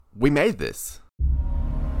We made this.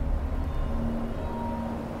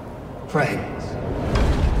 Friends,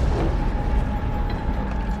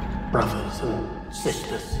 brothers and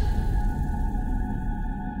sisters,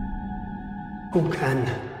 who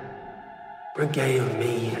can regale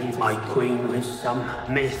me and my queen with some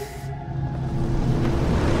myth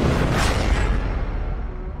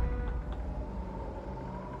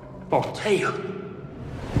or tale?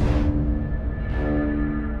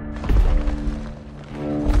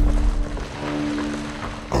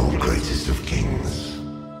 O greatest of kings,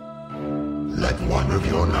 let one of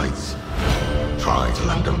your knights try to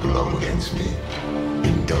land a blow against me.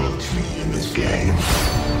 Indulge me in this game.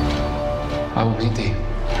 I will meet thee.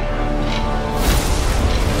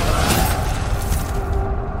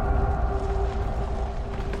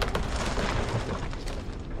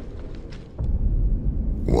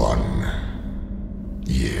 One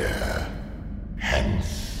year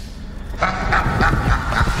hence.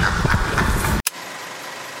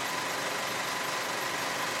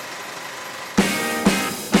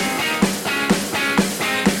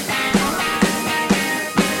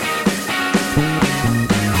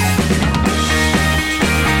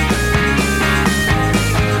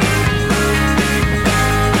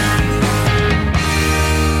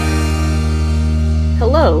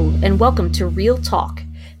 Hello, and welcome to Real Talk,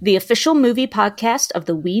 the official movie podcast of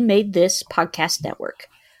the We Made This podcast network.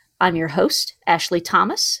 I'm your host, Ashley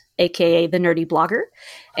Thomas, aka the Nerdy Blogger,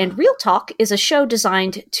 and Real Talk is a show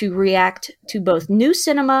designed to react to both new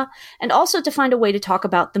cinema and also to find a way to talk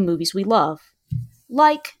about the movies we love,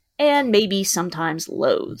 like, and maybe sometimes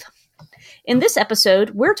loathe. In this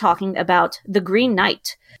episode, we're talking about The Green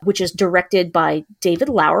Knight, which is directed by David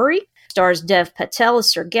Lowery, stars Dev Patel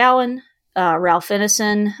as Sir Gawain, Ralph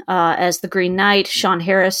Ineson as the Green Knight, Sean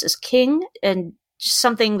Harris as King, and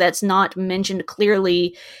something that's not mentioned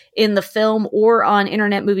clearly in the film or on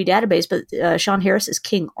Internet Movie Database, but Sean Harris is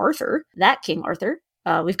King Arthur, that King Arthur.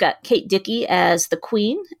 We've got Kate Dickie as the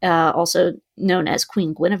Queen, also known as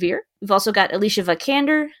Queen Guinevere. We've also got Alicia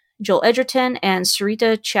Vikander, Joel Edgerton, and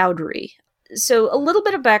Sarita Chowdhury. So a little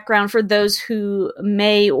bit of background for those who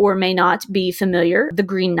may or may not be familiar. The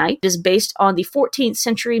Green Knight is based on the 14th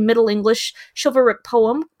century Middle English chivalric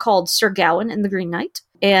poem called Sir Gawain and the Green Knight.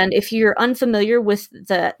 And if you're unfamiliar with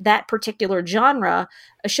that particular genre,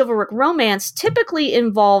 a chivalric romance typically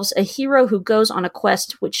involves a hero who goes on a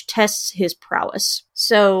quest which tests his prowess.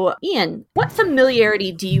 So, Ian, what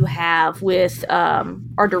familiarity do you have with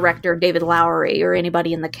our director, David Lowery, or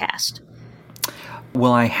anybody in the cast?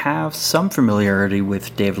 Well, I have some familiarity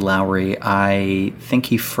with David Lowery. I think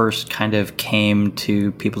he first kind of came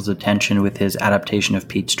to people's attention with his adaptation of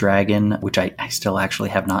Pete's Dragon, which I still actually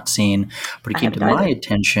have not seen. But he came to my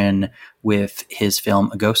attention with his film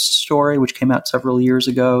A Ghost Story, which came out several years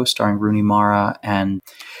ago, starring Rooney Mara and,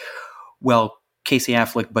 well, Casey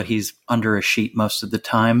Affleck, but he's under a sheet most of the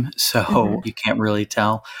time, so you can't really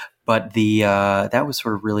tell. But that was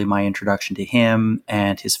sort of really my introduction to him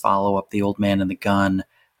and his follow-up, The Old Man and the Gun,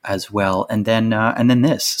 as well. And then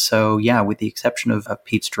this. So yeah, with the exception of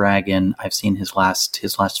Pete's Dragon, I've seen his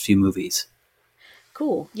last few movies.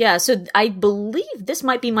 Cool. Yeah. So I believe this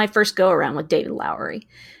might be my first go around with David Lowery.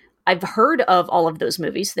 I've heard of all of those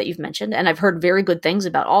movies that you've mentioned, and I've heard very good things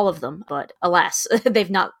about all of them. But alas,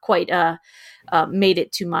 they've not quite made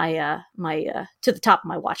it to my to the top of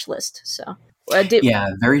my watch list. So.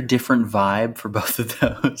 Very different vibe for both of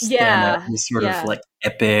those. Yeah. This sort of like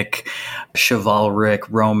epic, chivalric,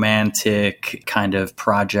 romantic kind of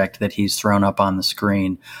project that he's thrown up on the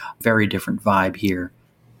screen. Very different vibe here.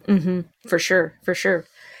 Mm-hmm. For sure.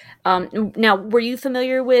 Now, were you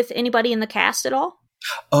familiar with anybody in the cast at all?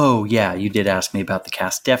 Oh, yeah. You did ask me about the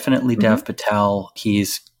cast. Definitely Dev Patel.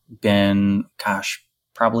 He's been,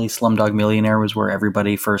 probably Slumdog Millionaire was where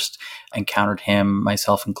everybody first encountered him,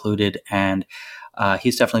 myself included. And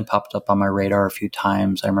he's definitely popped up on my radar a few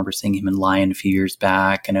times. I remember seeing him in Lion a few years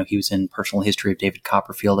back. I know he was in Personal History of David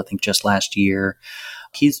Copperfield, I think just last year.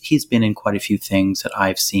 He's been in quite a few things that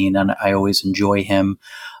I've seen, and I always enjoy him.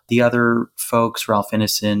 The other folks, Ralph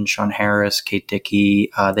Ineson, Sean Harris, Kate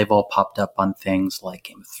Dickie, they've all popped up on things like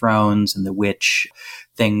Game of Thrones and The Witch,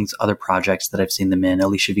 other projects that I've seen them in.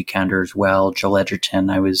 Alicia Vikander as well. Joel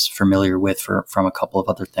Edgerton I was familiar with from a couple of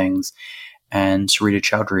other things. And Sarita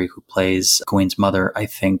Chowdhury, who plays Gawain's mother. I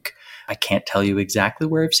think I can't tell you exactly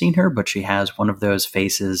where I've seen her, but she has one of those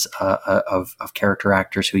faces of character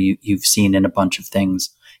actors who you've seen in a bunch of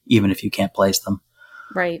things, even if you can't place them.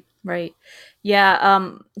 Right, right. Yeah,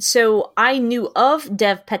 so I knew of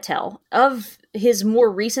Dev Patel. Of his more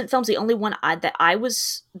recent films, the only one that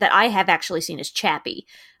I have actually seen is Chappie,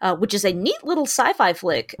 which is a neat little sci-fi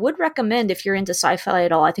flick. Would recommend if you're into sci-fi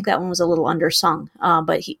at all. I think that one was a little undersung,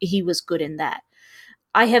 but he was good in that.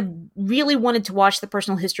 I have really wanted to watch The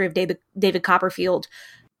Personal History of David Copperfield,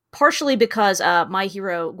 partially because my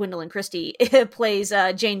hero, Gwendolyn Christie, plays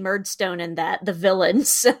Jane Murdstone in that, the villain.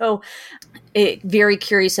 So very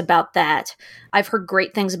curious about that. I've heard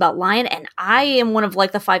great things about Lion, and I am one of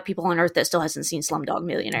like the 5 people on Earth that still hasn't seen Slumdog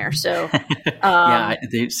Millionaire. So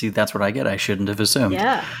see, that's what I get. I shouldn't have assumed.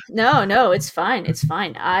 Yeah, no, it's fine. It's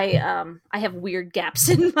fine. I have weird gaps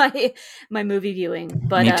in my movie viewing,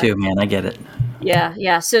 but me too, man. I get it.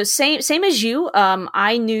 Yeah. So same as you.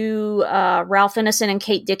 I knew Ralph Ineson and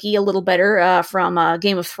Kate Dickie a little better from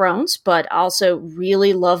Game of Thrones, but also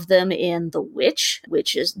really love them in The Witch,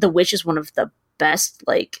 which is one of the best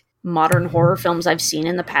like modern horror films I've seen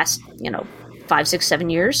in the past 5, 6, 7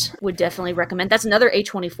 years. Would definitely recommend. That's another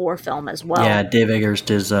A24 film as well. Yeah, Dave Eggers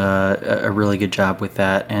does a really good job with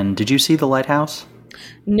that. And did you see The Lighthouse?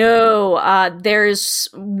 No, there's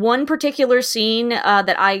one particular scene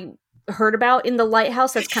that I heard about in The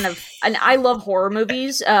Lighthouse that's kind of, and I love horror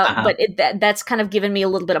movies, but that's kind of given me a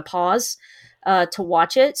little bit of pause to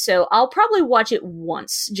watch it. So I'll probably watch it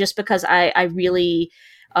once just because I really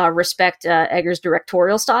respect Eggers'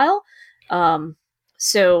 directorial style.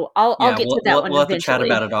 So I'll get to that one. We'll have eventually. to chat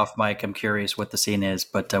about it off mic. I'm curious what the scene is,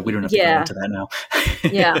 but we don't have to go into that now.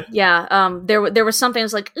 Yeah. There was something I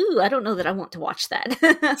was like, ooh, I don't know that I want to watch that.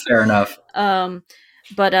 Fair enough.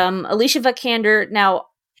 But Alicia Vikander. Now,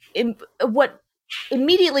 what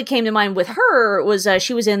immediately came to mind with her was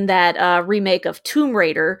she was in that remake of Tomb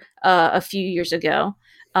Raider a few years ago.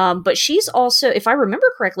 But she's also, if I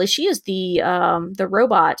remember correctly, she is the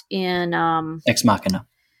robot in Ex Machina.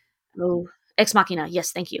 Oh, Ex Machina.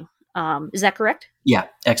 Yes, thank you. Is that correct? Yeah,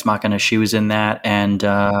 Ex Machina. She was in that, and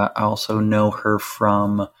I also know her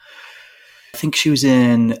from. I think she was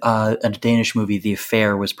in a Danish movie. The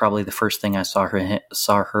Affair was probably the first thing I saw her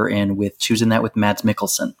in. She was in that with Mads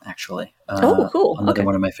Mikkelsen, actually. Cool. Another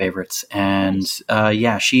one of my favorites. And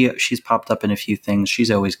she's popped up in a few things.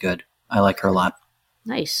 She's always good. I like her a lot.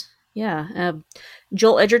 Nice. Yeah.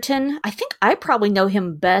 Joel Edgerton, I think I probably know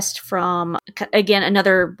him best from,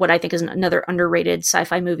 again, what I think is another underrated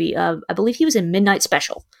sci-fi movie. I believe he was in Midnight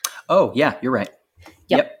Special. Oh, yeah, you're right.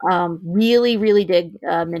 Yep. Really, really dig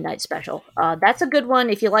Midnight Special. That's a good one.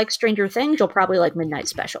 If you like Stranger Things, you'll probably like Midnight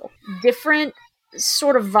Special. Different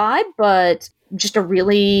sort of vibe, but just a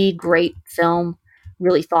really great film.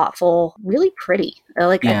 Really thoughtful, really pretty.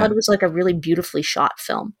 I thought it was like a really beautifully shot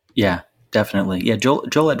film. Yeah. Definitely. Yeah,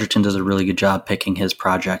 Joel Edgerton does a really good job picking his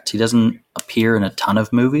project. He doesn't appear in a ton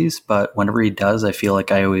of movies, but whenever he does, I feel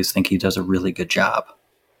like I always think he does a really good job.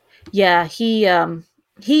 Yeah, he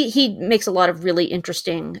makes a lot of really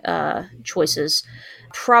interesting choices.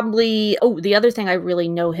 Probably, the other thing I really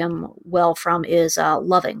know him well from is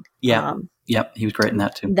Loving. Yeah. Yep, he was great in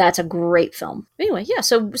that too. That's a great film. Anyway, yeah,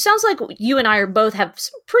 so sounds like you and I both have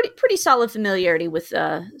some pretty solid familiarity with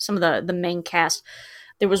some of the main cast.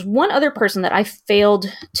 There was one other person that I failed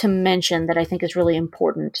to mention that I think is really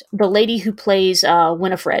important. The lady who plays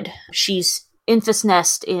Winifred. She's Enfys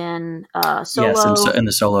Nest in Solo. Yes, in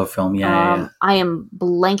the Solo film, yeah. I am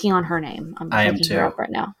blanking on her name. I am too. Her up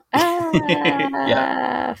right now.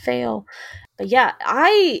 Yeah. Fail. But yeah,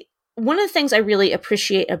 one of the things I really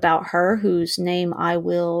appreciate about her, whose name I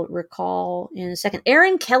will recall in a second,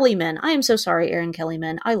 Erin Kellyman. I am so sorry, Erin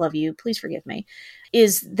Kellyman. I love you. Please forgive me.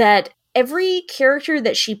 Is that every character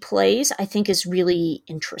that she plays, I think, is really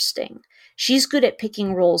interesting. She's good at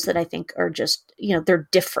picking roles that I think are just, they're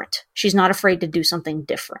different. She's not afraid to do something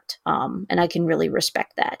different. And I can really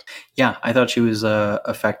respect that. Yeah, I thought she was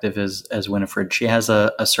effective as Winifred. She has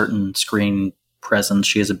a certain screen presence.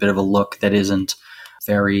 She has a bit of a look that isn't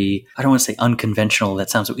very, I don't want to say unconventional. That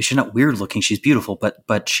sounds, she's not weird looking. She's beautiful,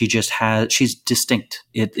 but she's distinct.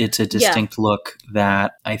 It's a distinct look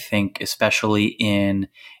that I think, especially in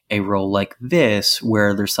a role like this,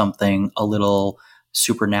 where there's something a little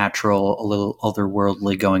supernatural, a little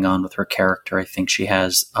otherworldly going on with her character, I think she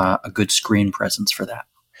has a good screen presence for that.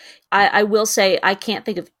 I will say I can't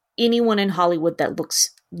think of anyone in Hollywood that looks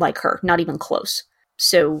like her, not even close.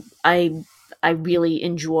 So I really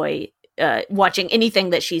enjoy watching anything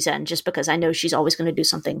that she's in, just because I know she's always going to do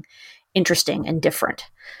something interesting and different.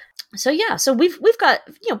 So yeah, so we've got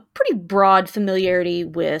pretty broad familiarity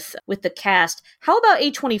with the cast. How about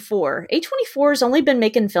A24? A24 has only been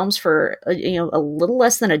making films for a little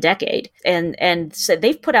less than a decade, and so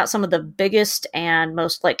they've put out some of the biggest and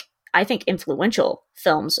most I think, influential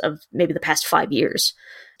films of maybe the past 5 years.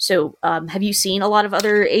 So have you seen a lot of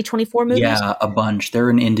other A24 movies? Yeah, a bunch. They're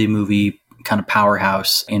an indie movie kind of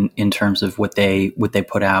powerhouse in terms of what they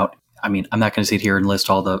put out. I mean, I'm not going to sit here and list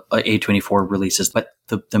all the A24 releases, but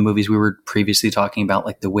the movies we were previously talking about,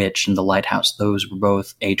 like The Witch and The Lighthouse, those were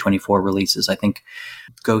both A24 releases. I think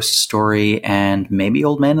Ghost Story and maybe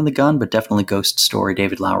Old Man and the Gun, but definitely Ghost Story,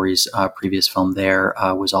 David Lowery's previous film there,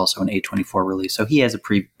 was also an A24 release. So he has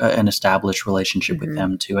an established relationship with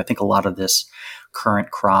them too. I think a lot of this current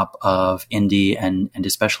crop of indie and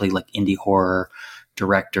especially like indie horror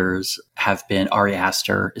directors have been. Ari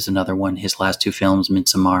Aster is another one. His last 2 films,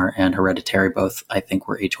 Midsommar and Hereditary, both I think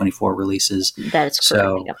were A24 releases. That is correct.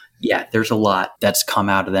 So yeah, there's a lot that's come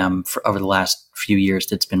out of them over the last few years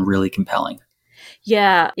that's been really compelling.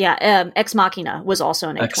 Yeah. Ex Machina was also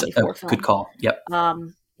an A24 film. Good call. Yep.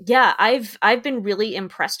 Yeah, I've been really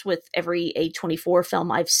impressed with every A24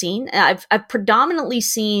 film I've seen. I've predominantly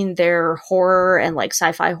seen their horror and like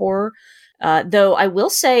sci-fi horror, though I will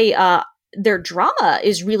say their drama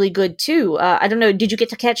is really good too. I don't know, did you get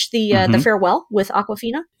to catch the Farewell with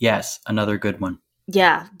Awkwafina? Yes, another good one.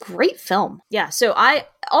 Yeah, great film. Yeah, so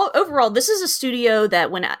overall, this is a studio that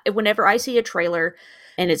whenever I see a trailer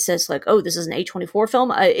and it says like, oh, this is an A24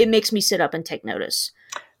 film, it makes me sit up and take notice.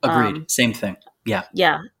 Agreed. Same thing. Yeah.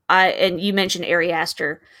 Yeah. And you mentioned Ari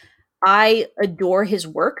Aster. I adore his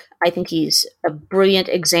work. I think he's a brilliant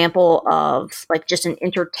example of like just an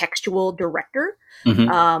intertextual director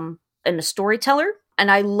and a storyteller. And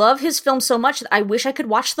I love his films so much that I wish I could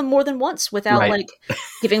watch them more than once without like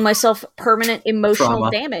giving myself permanent emotional trauma.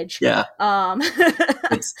 Damage. Yeah.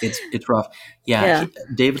 It's rough. Yeah.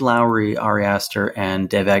 David Lowery, Ari Aster, and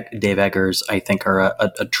Dave Eggers, I think, are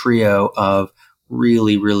a trio of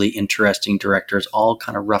really, really interesting directors, all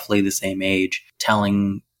kind of roughly the same age,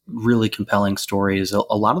 telling really compelling stories, a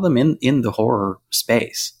lot of them in the horror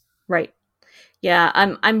space. Right. Yeah.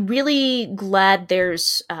 I'm really glad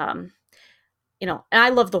there's, and I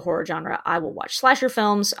love the horror genre. I will watch slasher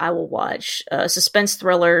films. I will watch suspense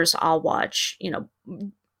thrillers. I'll watch,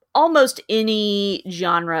 almost any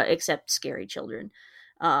genre except scary children.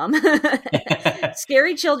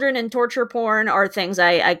 Scary children and torture porn are things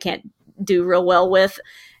I can't do real well with.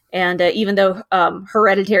 And even though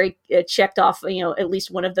Hereditary checked off, at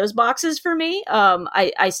least one of those boxes for me,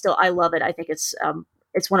 I love it. I think it's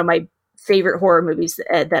one of my favorite horror movies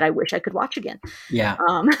that I wish I could watch again. Yeah.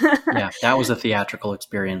 Yeah. That was a theatrical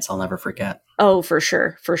experience I'll never forget. Oh, for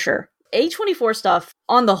sure. For sure. A24 stuff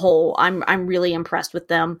on the whole, I'm really impressed with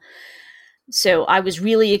them. So I was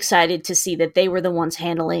really excited to see that they were the ones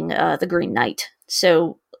handling The Green Knight.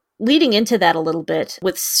 So leading into that a little bit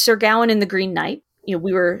with Sir Gawain and the Green Knight,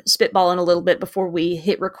 we were spitballing a little bit before we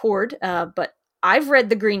hit record, but I've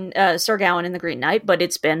read Sir Gawain and the Green Knight, but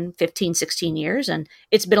it's been 15, 16 years, and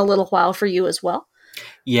it's been a little while for you as well.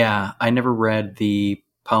 Yeah, I never read the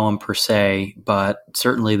poem per se, but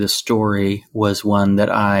certainly the story was one that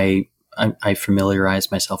I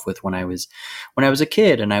familiarized myself with when I was a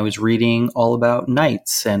kid, and I was reading all about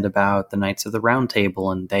knights and about the Knights of the Round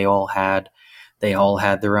Table, and they all had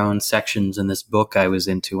their own sections in this book I was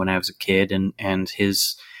into when I was a kid, and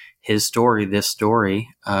his story, this story,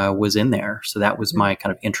 was in there. So that was my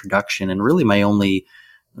kind of introduction and really my only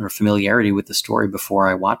familiarity with the story before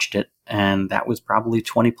I watched it. And that was probably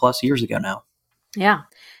 20 plus years ago now. Yeah.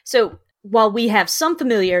 So while we have some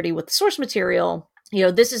familiarity with the source material,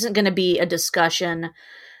 this isn't going to be a discussion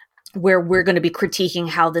where we're going to be critiquing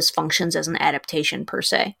how this functions as an adaptation per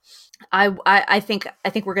se. I think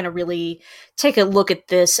we're going to really take a look at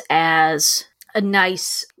this as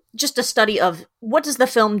just a study of what does the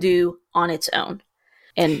film do on its own.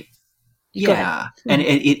 And and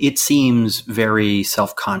it seems very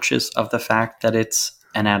self-conscious of the fact that it's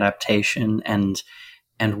an adaptation and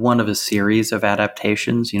one of a series of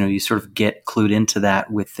adaptations. You sort of get clued into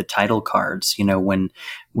that with the title cards. When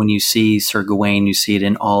you see Sir Gawain, you see it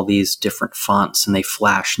in all these different fonts and they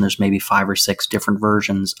flash, and there's maybe 5 or 6 different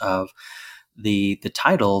versions of the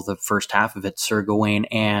title, the first half of it, Sir Gawain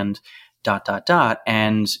and ...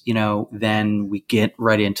 And, then we get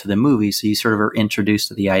right into the movie. So you sort of are introduced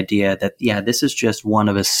to the idea that, this is just one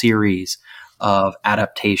of a series of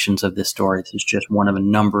adaptations of this story. This is just one of a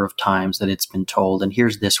number of times that it's been told. And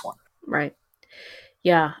here's this one. Right.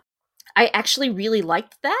 Yeah. I actually really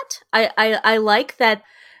liked that. I like that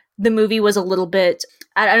the movie was a little bit,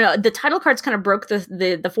 I don't know, the title cards kind of broke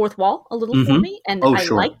the fourth wall a little for me. And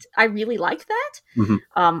I really liked that. Mm-hmm.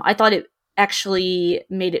 I thought it actually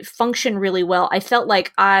made it function really well. I felt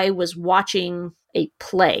like I was watching a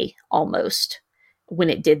play almost when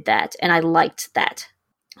it did that, and I liked that.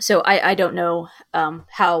 So I don't know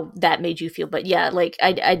how that made you feel, but yeah, like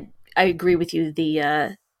I agree with you.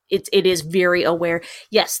 It is very aware.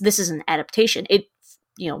 Yes, this is an adaptation. It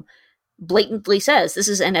blatantly says this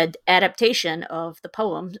is an adaptation of the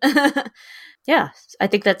poem. Yeah, I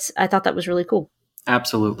thought that was really cool.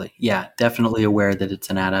 Absolutely. Yeah, definitely aware that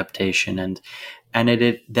it's an adaptation and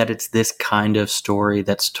that it's this kind of story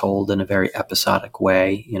that's told in a very episodic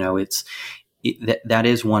way. That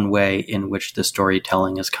is one way in which the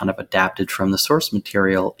storytelling is kind of adapted from the source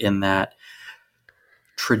material, in that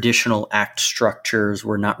traditional act structures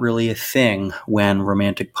were not really a thing when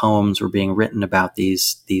romantic poems were being written about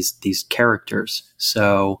these characters.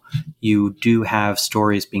 So you do have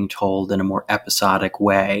stories being told in a more episodic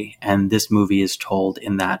way, and this movie is told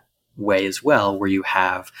in that way as well, where you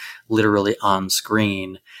have literally on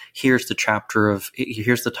screen, here's the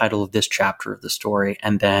title of this chapter of the story,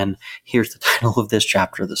 and then here's the title of this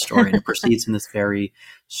chapter of the story, and it proceeds in this very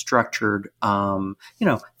structured,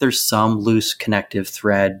 there's some loose connective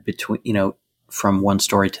thread between, from one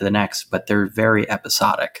story to the next, but they're very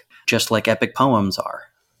episodic, just like epic poems are.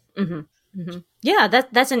 Mm-hmm. Mm-hmm. Yeah,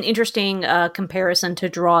 that's an interesting comparison to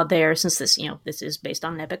draw there, since this is based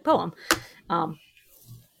on an epic poem.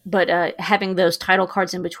 But having those title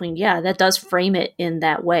cards in between, yeah, that does frame it in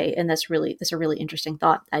that way. And that's a really interesting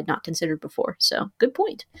thought I'd not considered before. So good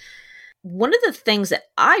point. One of the things that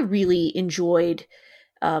I really enjoyed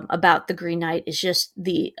about The Green Knight is just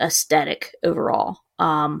the aesthetic overall.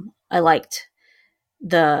 I liked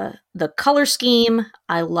the color scheme.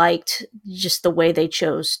 I liked just the way they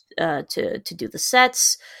chose to do the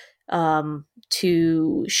sets.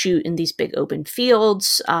 To shoot in these big open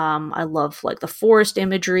fields. I love like the forest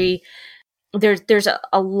imagery. There's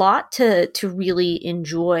a lot to really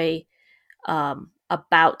enjoy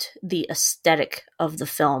about the aesthetic of the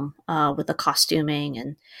film, with the costuming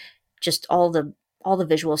and just all the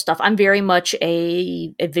visual stuff. I'm very much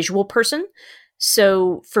a visual person.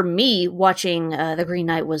 So for me, watching The Green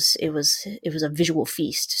Knight was a visual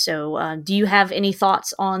feast. So do you have any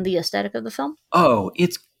thoughts on the aesthetic of the film? Oh,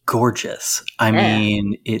 it's gorgeous. I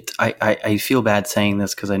mean, I feel bad saying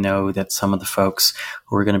this because I know that some of the folks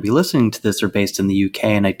who are going to be listening to this are based in the UK,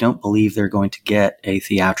 and I don't believe they're going to get a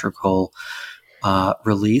theatrical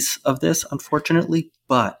release of this, unfortunately.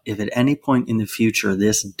 But if at any point in the future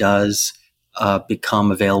this does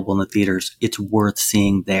become available in the theaters, it's worth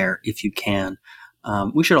seeing there if you can.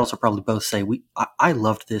 We should also probably both say I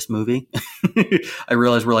loved this movie. I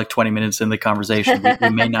realize we're like 20 minutes in the conversation. We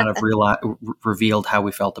may not have revealed how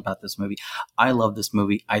we felt about this movie. I love this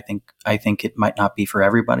movie. I think it might not be for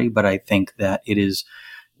everybody, but I think that it is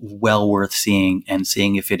well worth seeing, and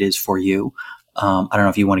seeing if it is for you. I don't know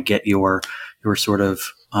if you want to get your sort of,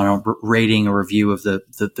 I don't know, rating or review of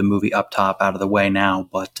the movie up top out of the way now,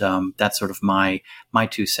 but that's sort of my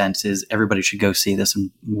 2 cents is everybody should go see this,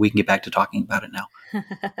 and we can get back to talking about it now.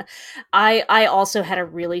 I also had a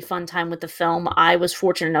really fun time with the film. I was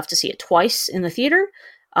fortunate enough to see it twice in the theater,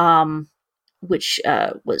 which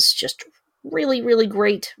was just really, really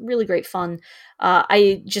great fun.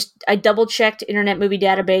 I double checked Internet Movie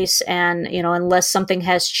Database, and unless something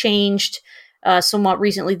has changed somewhat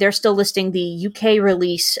recently, they're still listing the UK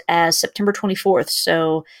release as September 24th.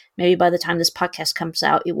 So maybe by the time this podcast comes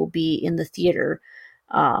out, it will be in the theater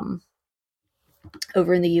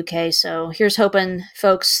over in the UK. So here's hoping,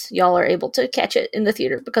 folks, y'all are able to catch it in the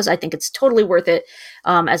theater, because I think it's totally worth it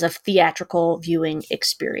as a theatrical viewing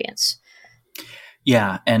experience.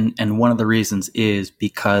 Yeah, and one of the reasons is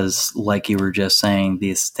because, like you were just saying,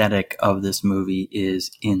 the aesthetic of this movie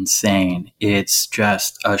is insane. It's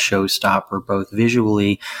just a showstopper, both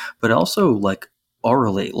visually, but also like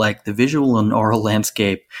orally. Like the visual and oral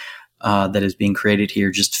landscape that is being created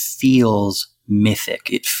here just feels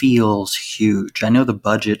mythic. It feels huge. I know the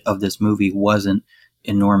budget of this movie wasn't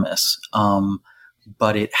enormous,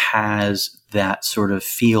 but it has that sort of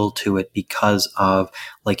feel to it because of,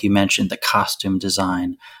 like you mentioned, the costume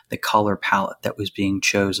design, the color palette that was being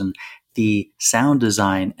chosen, the sound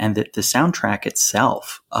design, and the soundtrack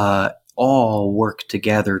itself all work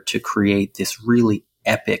together to create this really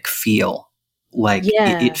epic feel. Like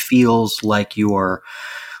it feels like you're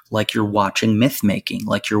watching myth making,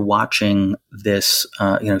 like you're watching this,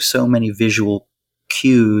 so many visual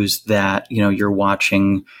cues that, you're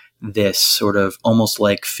watching this sort of almost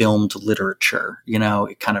like filmed literature,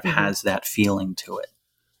 it kind of has that feeling to it.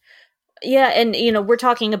 Yeah. And, we're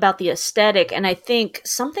talking about the aesthetic, and I think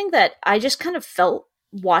something that I just kind of felt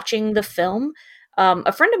watching the film,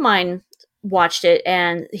 a friend of mine watched it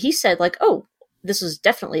and he said like, oh, this is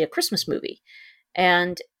definitely a Christmas movie.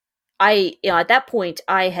 And at that point,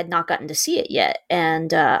 I had not gotten to see it yet,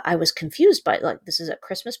 and I was confused by like, this is a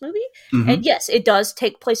Christmas movie, and yes, it does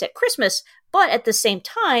take place at Christmas, but at the same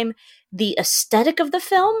time, the aesthetic of the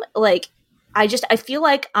film, like, I feel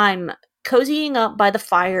like I'm cozying up by the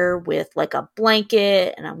fire with like a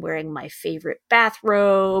blanket, and I'm wearing my favorite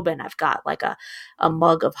bathrobe, and I've got like a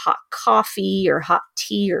mug of hot coffee or hot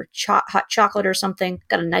tea or hot chocolate or something.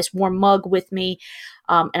 Got a nice warm mug with me.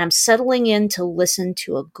 And I'm settling in to listen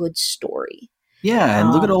to a good story. Yeah,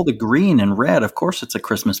 and look at all the green and red. Of course, it's a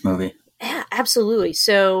Christmas movie. Yeah, absolutely.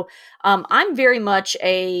 So I'm very much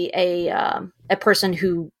a person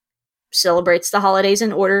who celebrates the holidays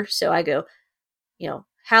in order. So I go,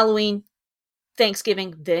 Halloween,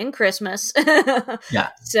 Thanksgiving, then Christmas. Yeah.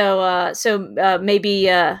 So maybe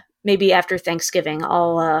after Thanksgiving,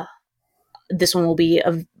 this one will be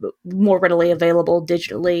more readily available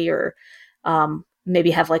digitally, or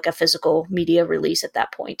maybe have like a physical media release at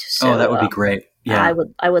that point. So, that would be great. Yeah,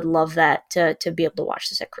 I would love that to be able to watch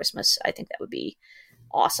this at Christmas. I think that would be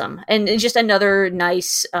awesome, and just another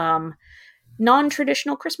nice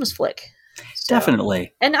non-traditional Christmas flick. So,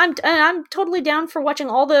 definitely. And I'm totally down for watching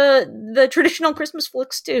all the traditional Christmas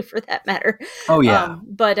flicks too, for that matter. Oh yeah.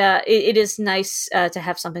 But it is nice to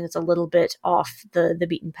have something that's a little bit off the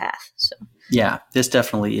beaten path. So yeah, this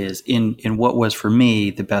definitely is in what was for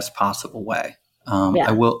me the best possible way.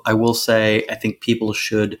 Yeah. I will say, I think people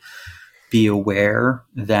should be aware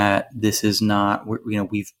that this is not,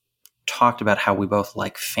 we've talked about how we both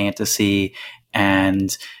like fantasy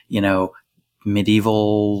and,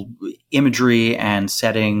 medieval imagery and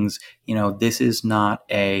settings. This is not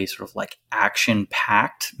a sort of like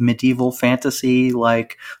action-packed medieval fantasy,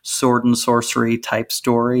 like sword and sorcery type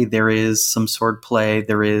story. There is some sword play,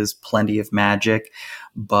 there is plenty of magic,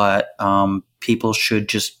 but people should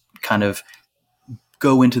just kind of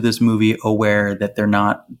go into this movie aware that they're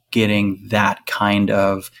not getting that kind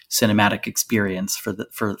of cinematic experience for the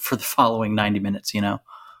following 90 minutes,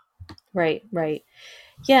 Right.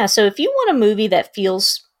 Yeah, so if you want a movie that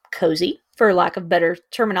feels cozy, for lack of better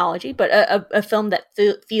terminology, but a film that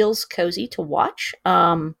feels cozy to watch,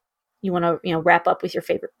 you want to wrap up with your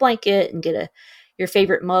favorite blanket and get your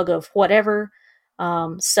favorite mug of whatever,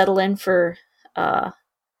 settle in for a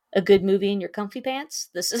good movie in your comfy pants.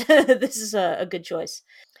 This is a good choice.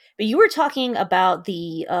 But you were talking about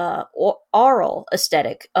the oral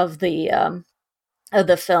aesthetic of the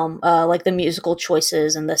film, like the musical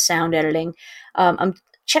choices and the sound editing. I'm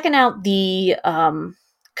checking out the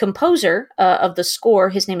composer of the score.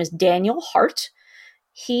 His name is Daniel Hart.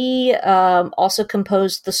 He also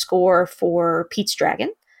composed the score for Pete's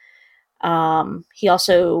Dragon. He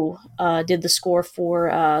also did the score for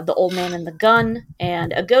The Old Man and the Gun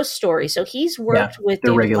and A Ghost Story. So he's worked with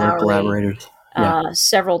the David regular Lowery, collaborators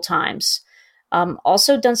several times.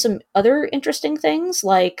 Also done some other interesting things,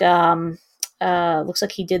 like looks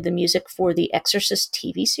like he did the music for the Exorcist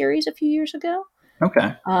TV series a few years ago.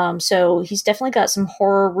 Okay. So he's definitely got some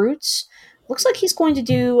horror roots. Looks like he's going to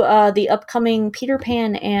do the upcoming Peter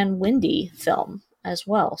Pan and Wendy film as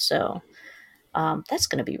well. So that's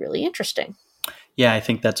going to be really interesting. Yeah, I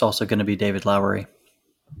think that's also going to be David Lowery.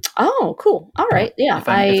 Oh, cool. All right. Yeah. If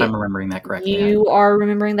I'm remembering that correctly. You are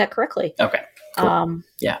remembering that correctly. Okay. Cool.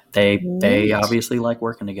 Yeah, they obviously like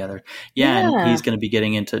working together. Yeah, and he's going to be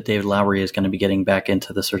getting into, David Lowery is going to be getting back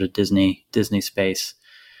into the sort of Disney space.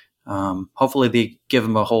 Hopefully they give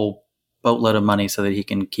him a whole boatload of money so that he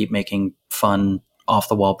can keep making fun, off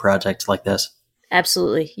the wall projects like this.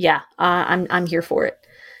 Absolutely. Yeah. I'm here for it.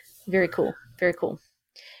 Very cool. Very cool.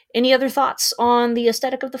 Any other thoughts on the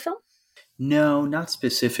aesthetic of the film? No, not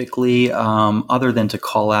specifically, other than to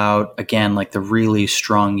call out, again, like the really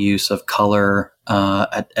strong use of color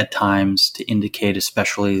at times to indicate,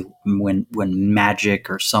 especially when magic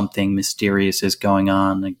or something mysterious is going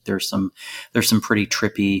on. Like there's some pretty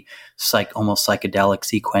trippy, almost psychedelic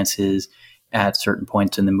sequences at certain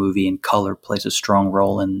points in the movie, and color plays a strong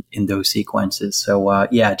role in those sequences. So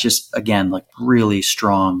just again, like really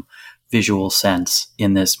strong visual sense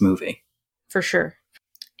in this movie. For sure.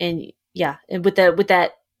 And yeah, and with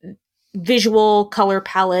that visual color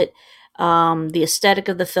palette, the aesthetic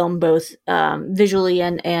of the film, both visually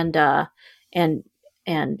and through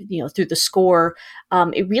the score,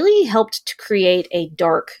 it really helped to create a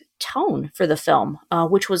dark tone for the film,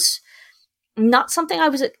 which was not something I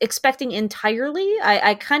was expecting entirely.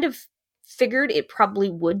 I kind of figured it probably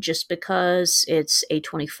would, just because it's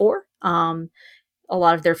A24. A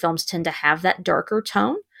lot of their films tend to have that darker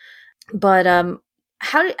tone, but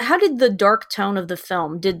How did the dark tone of the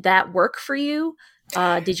film, did that work for you?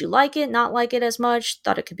 Did you like it, not like it as much?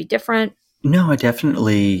 Thought it could be different? No, I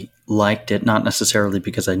definitely liked it, not necessarily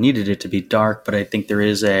because I needed it to be dark, but I think there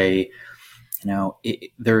is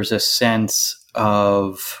there's a sense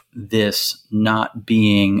of this not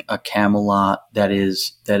being a Camelot that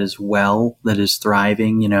is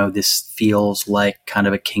thriving. This feels like kind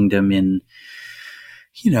of a kingdom in,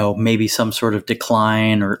 maybe some sort of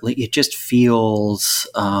decline, or it just feels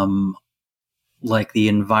like the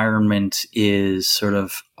environment is sort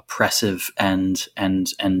of oppressive and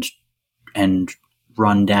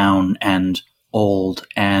run down and old,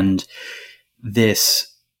 and this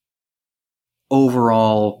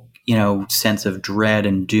overall, sense of dread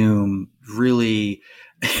and doom really,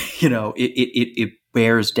 it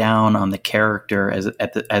bears down on the character as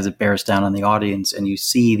it bears down on the audience. And you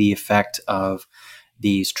see the effect of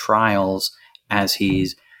these trials as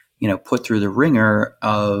he's, put through the ringer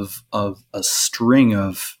of a string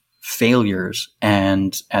of failures.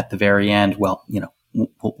 And at the very end,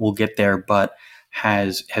 we'll get there, but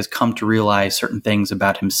has come to realize certain things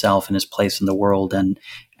about himself and his place in the world, and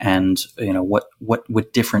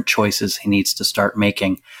what different choices he needs to start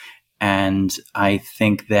making. And I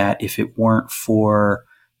think that if it weren't for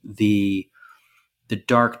the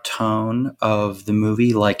dark tone of the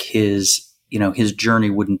movie, like his journey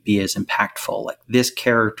wouldn't be as impactful. Like, this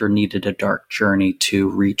character needed a dark journey to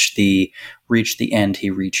reach the end he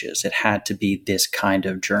reaches. It had to be this kind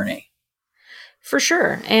of journey. For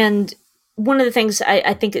sure. And one of the things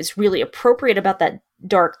I think is really appropriate about that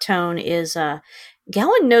dark tone is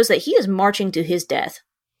Gawain knows that he is marching to his death.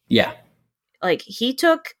 Yeah. Like, he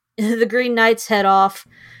took the Green Knight's head off,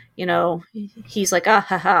 he's like,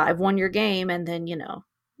 I've won your game. And then,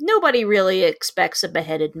 nobody really expects a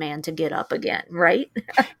beheaded man to get up again, right?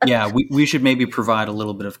 Yeah, we should maybe provide a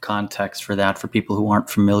little bit of context for that for people who aren't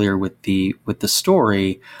familiar with the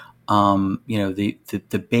story.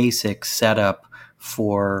 The basic setup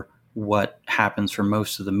for what happens for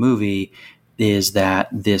most of the movie is that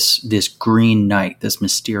this Green Knight, this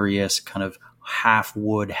mysterious kind of half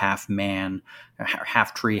wood, half man,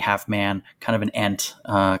 half tree, half man, kind of an ent,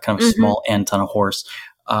 kind of a small ent on a horse,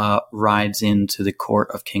 rides into the court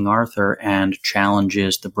of King Arthur and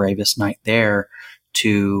challenges the bravest knight there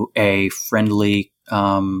to a friendly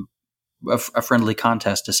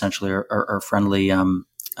contest, essentially, or friendly.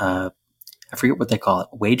 I forget what they call it.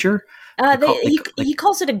 Wager. He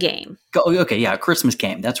calls it a game. Okay, yeah, a Christmas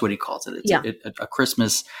game. That's what he calls it.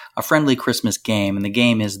 It's a friendly Christmas game, and the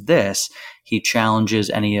game is this: he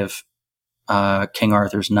challenges any of King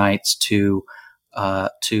Arthur's knights to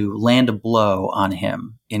land a blow on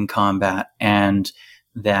him in combat, and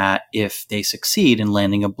that if they succeed in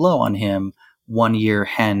landing a blow on him, 1 year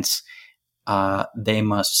hence, they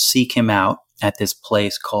must seek him out at this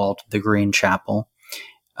place called the Green Chapel.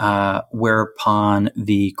 Whereupon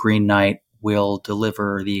the Green Knight will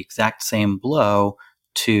deliver the exact same blow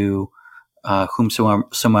to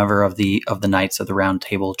whomsoever of the knights of the Round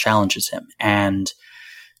Table challenges him. And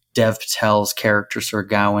Dev Patel's character, Sir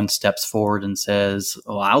Gawain, steps forward and says,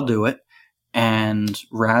 "Oh, I'll do it." And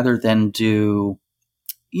rather than do,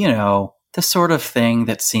 the sort of thing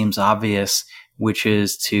that seems obvious, which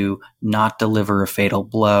is to not deliver a fatal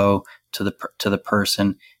blow to the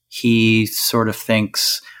person, he sort of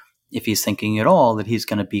thinks, if he's thinking at all, that he's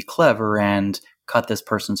going to be clever and cut this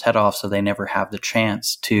person's head off so they never have the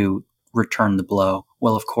chance to return the blow.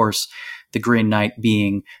 Well, of course, the Green Knight,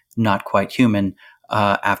 being not quite human,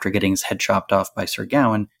 after getting his head chopped off by Sir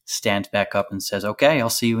Gawain, stands back up and says, "Okay, I'll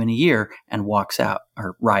see you in a year," and walks out,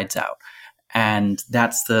 or rides out. And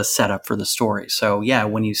that's the setup for the story. So yeah,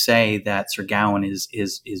 when you say that Sir Gawain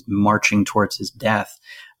is marching towards his death,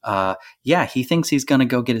 he thinks he's going to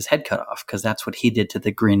go get his head cut off, because that's what he did to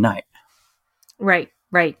the Green Knight. Right.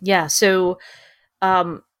 Yeah. So,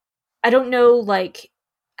 I don't know,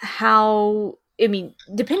 how,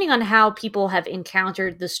 depending on how people have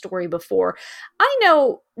encountered the story before. I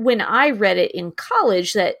know when I read it in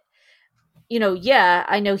college that,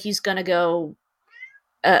 I know he's going to go,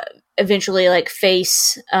 eventually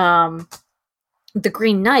face, the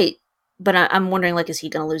Green Knight, but I'm wondering, is he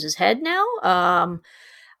going to lose his head now?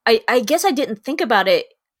 I guess I didn't think about it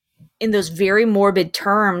in those very morbid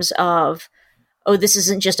terms of, oh, this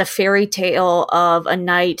isn't just a fairy tale of a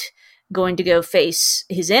knight going to go face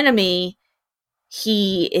his enemy.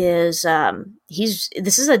 He is,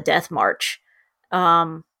 this is a death march.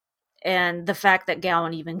 And the fact that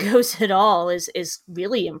Gawain even goes at all is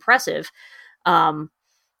really impressive. And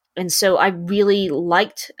so I really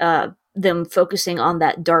liked, them focusing on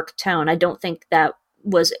that dark tone. I don't think that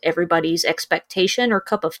was everybody's expectation or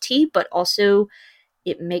cup of tea, but also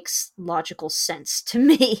it makes logical sense to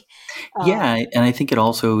me. Yeah, and I think it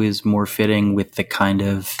also is more fitting with the kind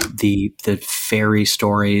of the fairy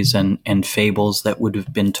stories and fables that would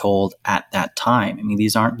have been told at that time. I mean,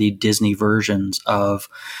 these aren't the Disney versions of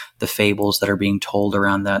the fables that are being told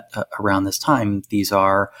around this time. These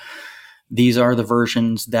are the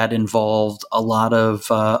versions that involved a lot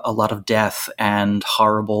of death and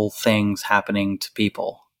horrible things happening to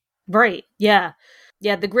people. Right. Yeah.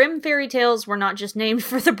 Yeah, the Grimm fairy tales were not just named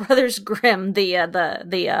for the Brothers Grimm. The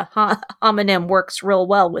homonym works real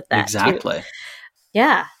well with that. Exactly. Too.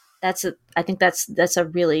 Yeah, I think that's a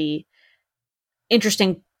really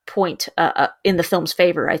interesting point in the film's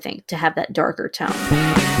favor. I think to have that darker tone.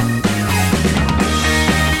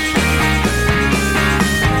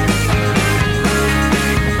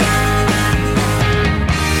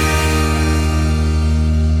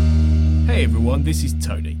 Hey everyone, this is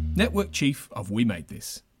Tony, Network Chief of We Made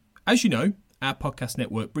This. As you know, our podcast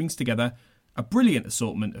network brings together a brilliant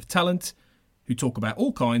assortment of talent who talk about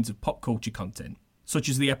all kinds of pop culture content, such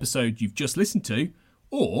as the episode you've just listened to,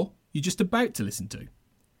 or you're just about to listen to.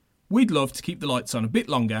 We'd love to keep the lights on a bit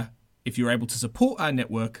longer if you're able to support our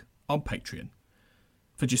network on Patreon.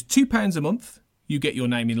 For just £2 a month, you get your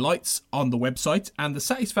name in lights on the website and the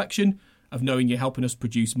satisfaction of knowing you're helping us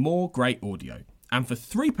produce more great audio. And for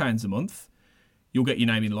 £3 a month, you'll get your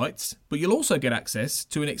name in lights, but you'll also get access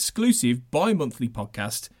to an exclusive bi-monthly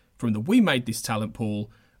podcast from the We Made This talent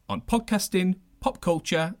pool on podcasting, pop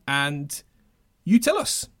culture, and you tell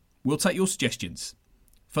us. We'll take your suggestions.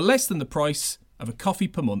 For less than the price of a coffee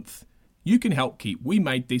per month, you can help keep We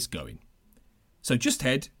Made This going. So just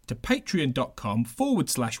head to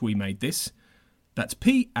patreon.com/We Made This. That's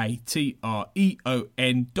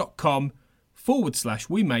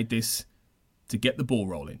patreon.com/We Made This to get the ball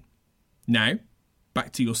rolling. Now,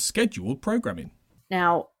 back to your scheduled programming.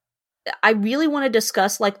 Now, I really want to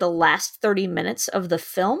discuss like the last 30 minutes of the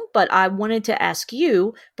film, but I wanted to ask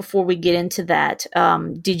you before we get into that,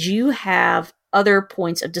 did you have other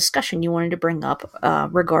points of discussion you wanted to bring up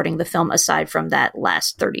regarding the film aside from that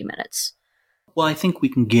last 30 minutes? Well, I think we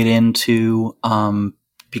can get into,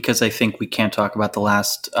 because I think we can't talk about the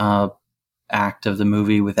last act of the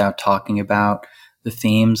movie without talking about the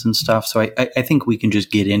themes and stuff. So I think we can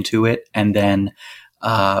just get into it, and then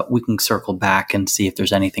we can circle back and see if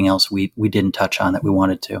there's anything else we didn't touch on that we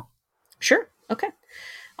wanted to. Sure. Okay.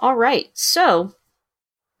 All right. So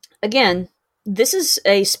again, this is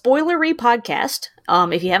a spoilery podcast.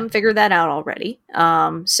 If you haven't figured that out already.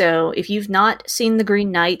 So if you've not seen The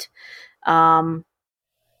Green Knight, I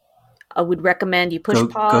would recommend you push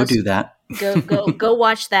pause. Go do that. Go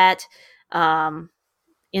watch that.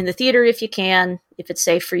 In the theater if you can, if it's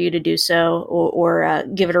safe for you to do so, or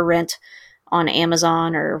give it a rent on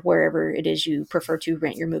Amazon or wherever it is you prefer to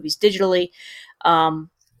rent your movies digitally. But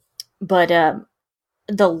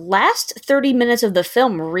the last 30 minutes of the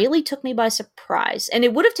film really took me by surprise. And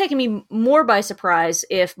it would have taken me more by surprise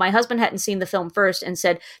if my husband hadn't seen the film first and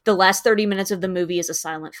said the last 30 minutes of the movie is a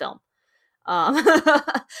silent film. And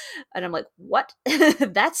I'm like, what?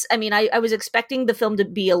 I was expecting the film to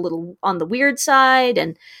be a little on the weird side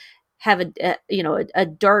and have a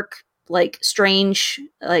dark, like strange,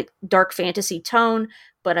 like dark fantasy tone,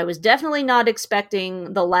 but I was definitely not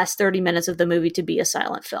expecting the last 30 minutes of the movie to be a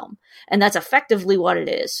silent film. And that's effectively what it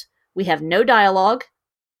is. We have no dialogue.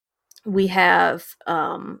 We have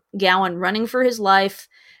Gawain running for his life,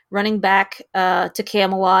 running back to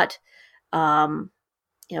Camelot,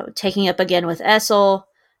 taking up again with Essel,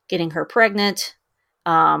 getting her pregnant.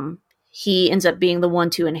 He ends up being the one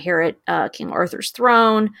to inherit King Arthur's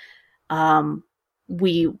throne.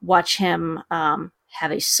 We watch him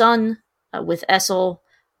have a son with Essel.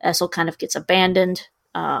 Essel kind of gets abandoned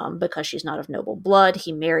because she's not of noble blood.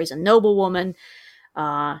 He marries a noblewoman.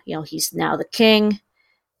 He's now the king.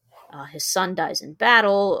 His son dies in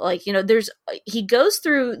battle. He goes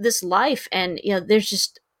through this life, and there's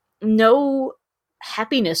just no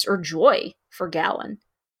happiness or joy for Gawain.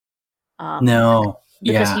 No,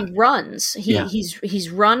 because he runs. He's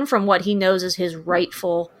run from what he knows is his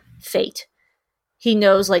rightful fate. He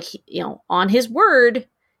knows, on his word,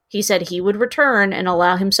 he said he would return and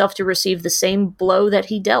allow himself to receive the same blow that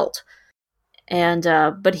he dealt. And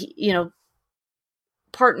but he,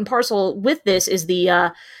 part and parcel with this is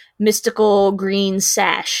the mystical green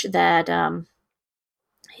sash that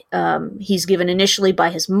he's given initially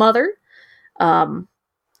by his mother.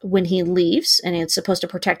 When he leaves, and it's supposed to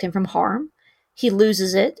protect him from harm. He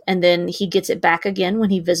loses it, and then he gets it back again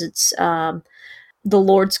when he visits the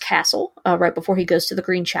Lord's castle right before he goes to the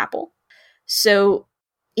Green Chapel. So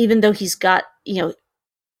even though he's got,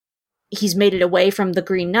 he's made it away from the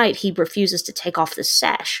Green Knight, he refuses to take off this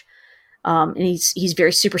sash. And he's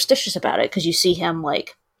very superstitious about it, because you see him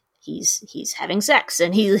like he's having sex,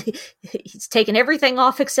 and he's taken everything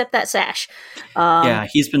off except that sash. Yeah,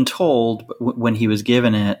 he's been told when he was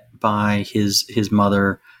given it by his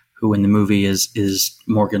mother, who in the movie is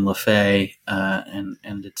Morgan Le Fay, and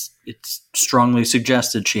it's strongly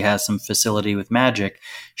suggested she has some facility with magic.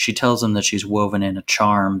 She tells him that she's woven in a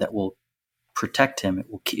charm that will protect him. It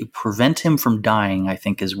will prevent him from dying, I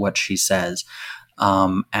think is what she says.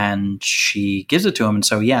 And she gives it to him. And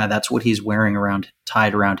so, yeah, that's what he's wearing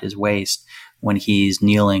tied around his waist when he's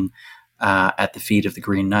kneeling at the feet of the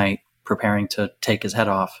Green Knight, preparing to take his head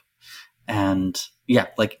off. And yeah,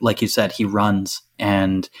 like you said, he runs,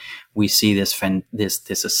 and we see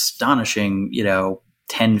this astonishing,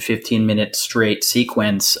 10, 15 minute straight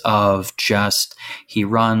sequence of just, he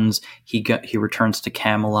runs, he returns to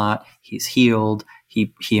Camelot, he's healed,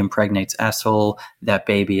 he impregnates Essel, that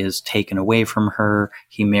baby is taken away from her,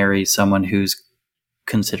 he marries someone who's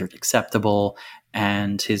considered acceptable,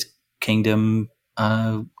 and his kingdom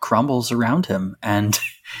crumbles around him.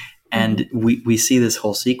 And we see this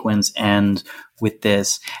whole sequence, and with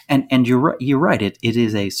this, and you're right. It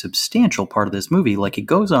is a substantial part of this movie. Like, it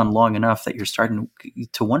goes on long enough that you're starting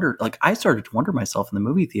to wonder. Like, I started to wonder myself in the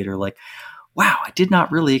movie theater. Like, wow, I did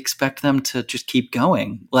not really expect them to just keep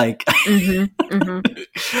going. Like,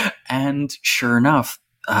 and sure enough,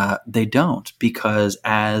 they don't, because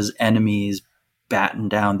as enemies batten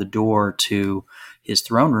down the door to his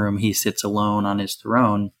throne room, he sits alone on his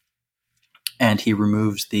throne. And he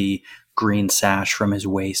removes the green sash from his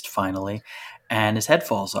waist finally, and his head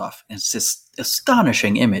falls off. It's this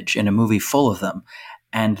astonishing image in a movie full of them.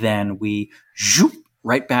 And then we zoop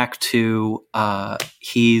right back to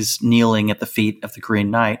he's kneeling at the feet of the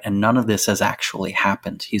Green Knight, and none of this has actually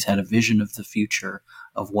happened. He's had a vision of the future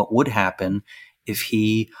of what would happen if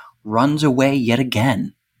he runs away yet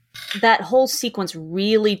again. That whole sequence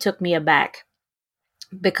really took me aback,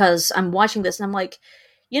 because I'm watching this and I'm like,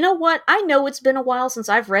 you know what? I know it's been a while since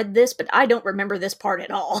I've read this, but I don't remember this part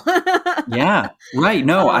at all. Yeah, right.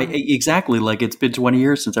 No, exactly. Like, it's been 20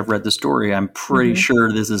 years since I've read the story. I'm pretty sure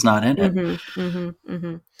this is not in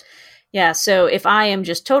it. Yeah. So if I am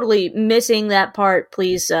just totally missing that part,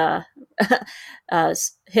 please hit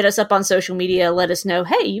us up on social media. Let us know,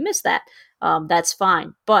 hey, you missed that. That's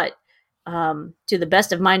fine. But to the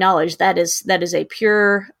best of my knowledge, that is a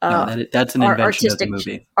pure that's an invention of the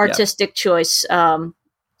movie. Artistic choice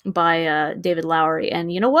by David Lowery.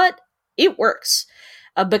 And you know what? It works.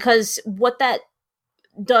 Because what that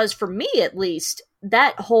does for me, at least,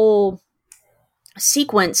 that whole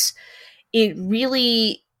sequence, it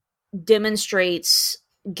really demonstrates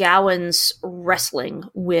Gawain's wrestling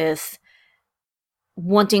with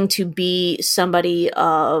wanting to be somebody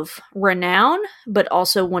of renown, but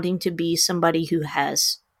also wanting to be somebody who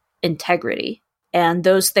has integrity. And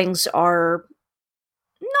those things are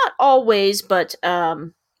not always, but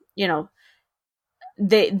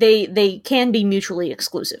they can be mutually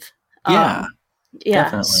exclusive. Yeah.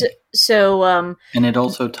 Definitely. So and it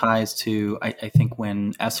also ties to, I think,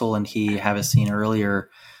 when Essel and he have a scene earlier,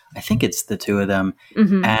 I think it's the two of them,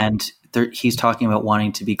 and he's talking about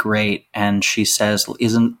wanting to be great, and she says,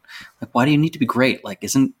 why do you need to be great? Like,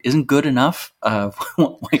 isn't good enough? Why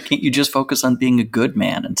can't you just focus on being a good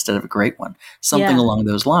man instead of a great one? Something along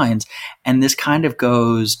those lines. And this kind of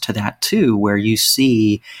goes to that too, where you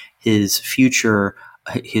see his future,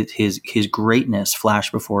 his greatness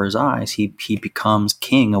flash before his eyes. He becomes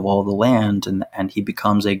king of all the land, and he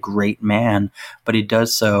becomes a great man, but he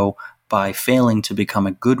does so by failing to become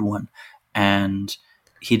a good one. And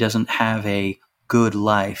he doesn't have a good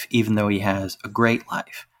life, even though he has a great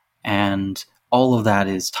life. And all of that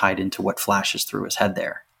is tied into what flashes through his head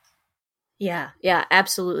there. Yeah,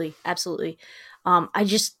 absolutely. Absolutely. I've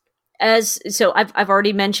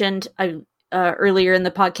already mentioned earlier in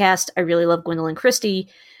the podcast, I really love Gwendoline Christie.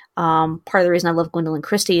 Part of the reason I love Gwendoline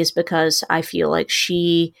Christie is because I feel like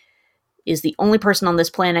she is the only person on this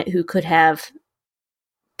planet who could have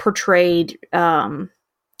portrayed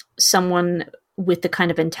someone with the kind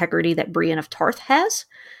of integrity that Brienne of Tarth has.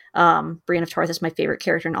 Brienne of Tarth is my favorite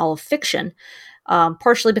character in all of fiction,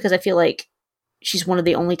 partially because I feel like she's one of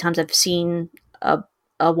the only times I've seen a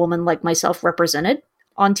woman like myself represented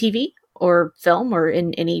on TV or film or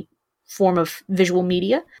in any form of visual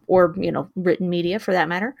media or, written media for that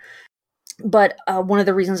matter. But one of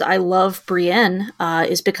the reasons I love Brienne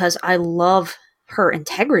is because I love her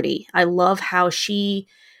integrity. I love how she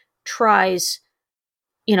tries,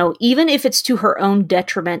 even if it's to her own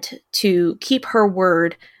detriment, to keep her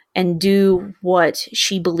word and do what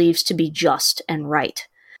she believes to be just and right.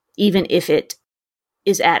 even if it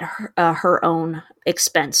is at her own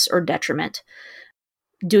expense or detriment.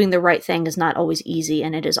 Doing the right thing is not always easy,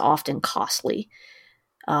 and it is often costly.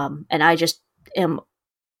 And I just am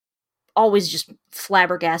always just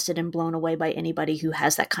flabbergasted and blown away by anybody who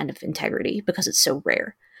has that kind of integrity, because it's so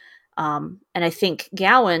rare. And I think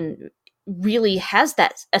Gowin really has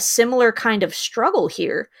a similar kind of struggle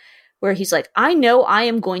here, where he's like, I know I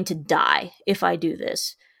am going to die if I do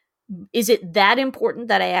this. Is it that important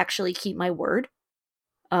that I actually keep my word?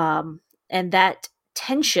 And that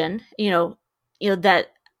tension,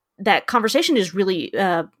 that conversation is really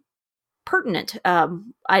pertinent.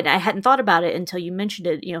 I hadn't thought about it until you mentioned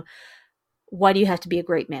it. Why do you have to be a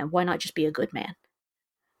great man? Why not just be a good man?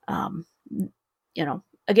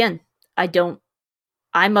 Again,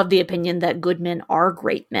 I'm of the opinion that good men are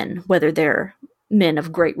great men, whether they're men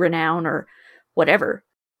of great renown or whatever.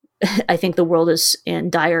 I think the world is in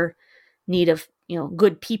dire need of,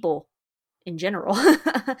 good people in general.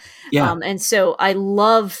 Yeah. And so I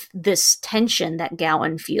love this tension that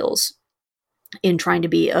Gowin feels in trying to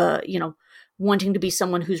be, wanting to be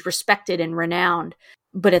someone who's respected and renowned,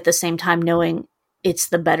 but at the same time knowing it's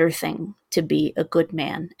the better thing to be a good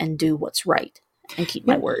man and do what's right and keep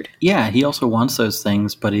my word. Yeah, he also wants those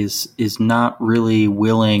things, but is not really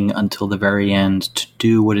willing until the very end to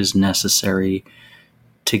do what is necessary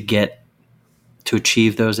to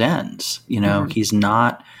achieve those ends. He's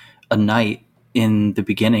not a knight in the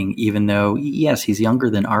beginning, even though, yes, he's younger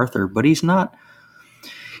than Arthur, but he's not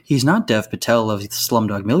Dev Patel of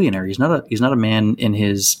Slumdog Millionaire. He's not a man in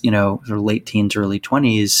his, sort of late teens, early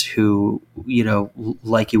 20s who,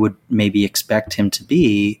 like you would maybe expect him to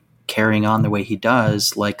be, carrying on the way he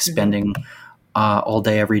does, like spending all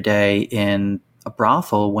day, every day in a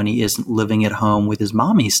brothel when he isn't living at home with his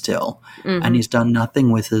mommy still. Mm-hmm. And he's done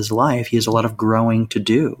nothing with his life. He has a lot of growing to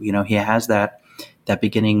do. He has that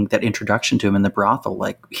beginning, that introduction to him in the brothel.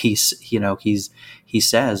 Like he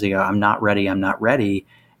says, I'm not ready.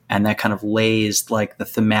 And that kind of lays like the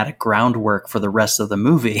thematic groundwork for the rest of the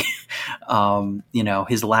movie.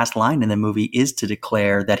 His last line in the movie is to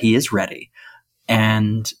declare that he is ready.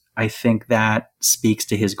 And I think that speaks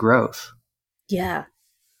to his growth. Yeah.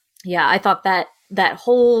 Yeah. I thought that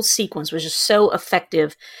whole sequence was just so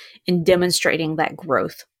effective in demonstrating that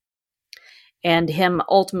growth, and him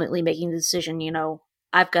ultimately making the decision,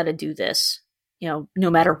 I've got to do this, no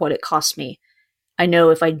matter what it costs me. I know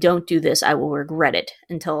if I don't do this, I will regret it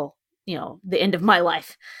until, the end of my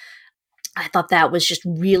life. I thought that was just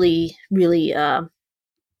really, really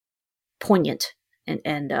poignant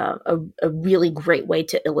and a really great way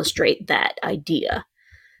to illustrate that idea.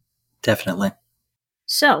 Definitely.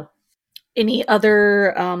 So, any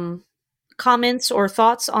other comments or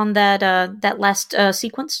thoughts on that last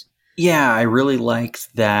sequence? Yeah, I really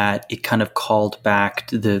liked that it kind of called back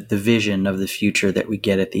to the vision of the future that we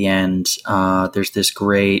get at the end. There's this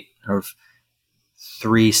great sort of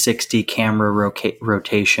 360 camera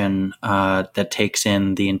rotation that takes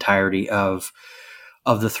in the entirety of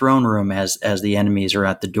the throne room as the enemies are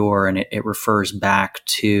at the door, and it refers back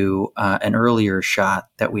to an earlier shot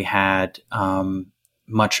that we had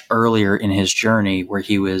much earlier in his journey, where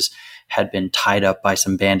he had been tied up by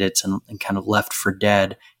some bandits and kind of left for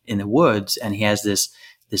dead in the woods, and he has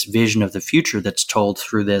this vision of the future that's told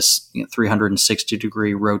through this 360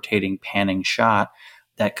 degree rotating panning shot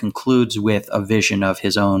that concludes with a vision of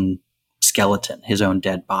his own skeleton, his own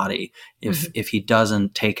dead body. If he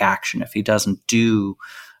doesn't take action, if he doesn't do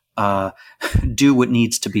what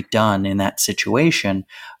needs to be done in that situation,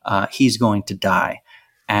 he's going to die.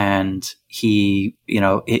 And he,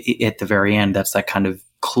 at the very end, that's that kind of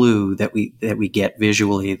clue that we get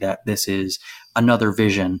visually that this is another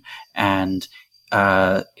vision, and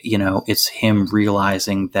it's him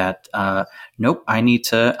realizing that nope,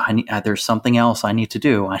 there's something else I need to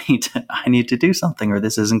do. I need to do something, or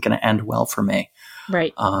this isn't going to end well for me.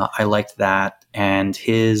 Right. I liked that, and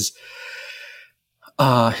his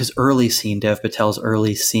early scene, Dev Patel's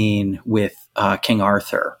early scene with King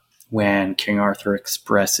Arthur, when King Arthur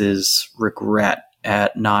expresses regret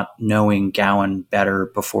at not knowing Gowin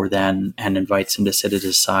better before then and invites him to sit at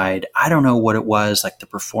his side. I don't know what it was, like the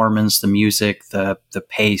performance, the music, the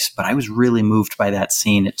pace, but I was really moved by that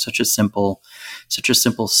scene. It's such a simple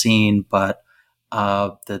scene, but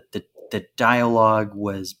the dialogue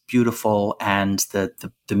was beautiful, and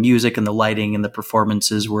the music and the lighting and the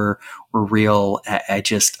performances were real. I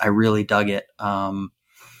really dug it.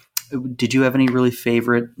 Did you have any really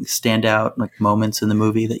favorite standout moments in the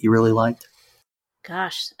movie that you really liked?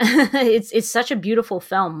 Gosh, it's such a beautiful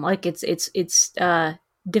film. Like it's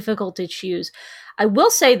difficult to choose. I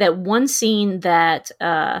will say that one scene that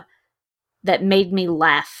that made me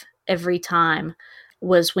laugh every time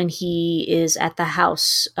was when he is at the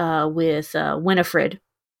house with Winifred,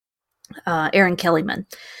 Aaron Kellyman,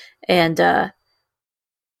 and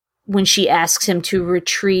when she asks him to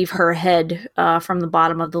retrieve her head from the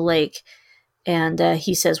bottom of the lake, and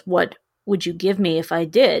he says, "What would you give me if I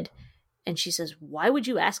did?" And she says, "Why would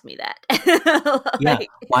you ask me that?" Yeah.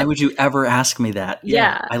 Why would you ever ask me that?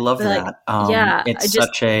 Yeah. I love that. It's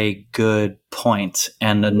such a good point,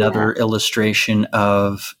 and another illustration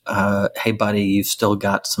of, hey, buddy, you've still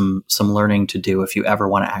got some learning to do if you ever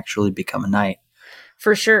want to actually become a knight.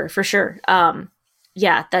 For sure. That's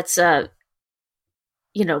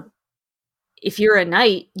if you're a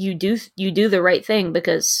knight, you do the right thing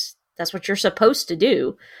because that's what you're supposed to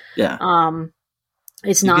do. Yeah.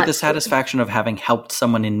 It's you not get the satisfaction of having helped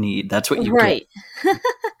someone in need. That's what you get.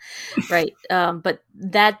 Right. But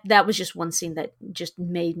that was just one scene that just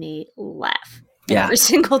made me laugh every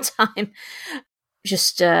single time.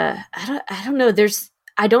 Just I don't know.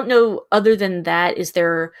 I don't know. Other than that, is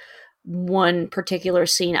there one particular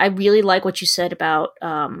scene? I really like what you said about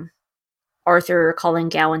Arthur calling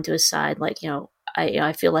Gawain to his side. Like,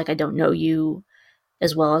 I feel like I don't know you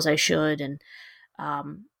as well as I should, and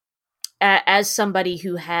as somebody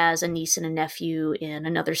who has a niece and a nephew in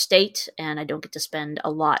another state, and I don't get to spend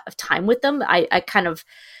a lot of time with them, I kind of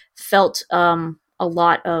felt a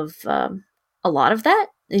lot of that.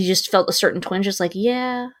 You just felt a certain twinge, just like,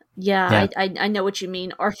 I know what you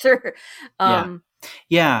mean, Arthur.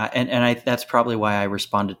 Yeah, and that's probably why I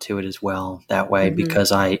responded to it as well that way,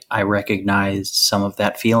 because I recognized some of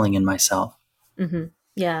that feeling in myself. Mm-hmm.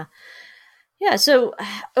 Yeah. So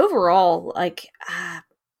overall, like,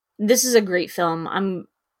 this is a great film.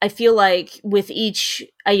 I feel like with each,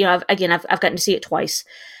 I've gotten to see it twice.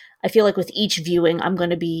 I feel like with each viewing, I'm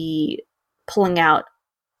going to be pulling out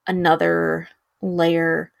another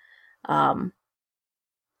layer, or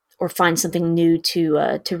find something new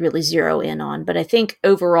to really zero in on. But I think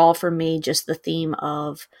overall for me, just the theme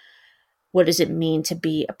of what does it mean to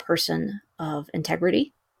be a person of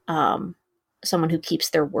integrity, someone who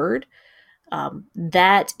keeps their word.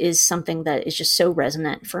 That is something that is just so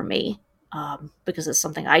resonant for me, because it's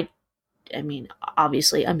something I mean,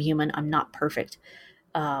 obviously I'm human. I'm not perfect.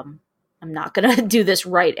 I'm not going to do this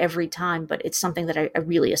right every time, but it's something that I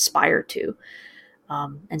really aspire to.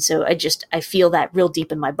 And so I feel that real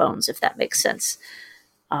deep in my bones, if that makes sense.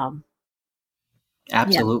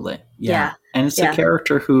 Absolutely. Yeah. And it's a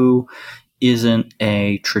character who isn't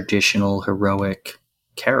a traditional heroic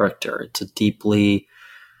character. It's a deeply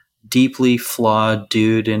flawed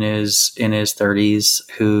dude in his 30s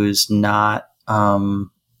who's not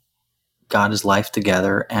got his life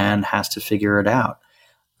together and has to figure it out.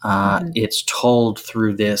 It's told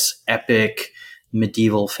through this epic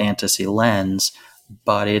medieval fantasy lens,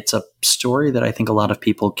 but it's a story that I think a lot of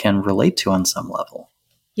people can relate to on some level.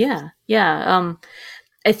 Yeah. I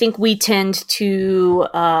think we tend to,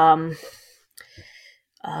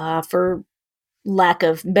 for lack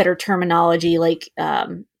of better terminology, like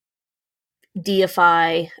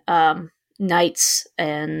deify knights,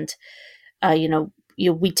 and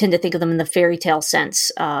we tend to think of them in the fairy tale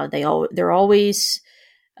sense. They're always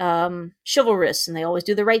chivalrous, and they always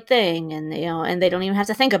do the right thing, and and they don't even have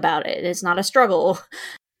to think about it. It's not a struggle.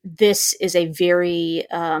 This is a very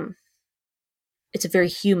it's a very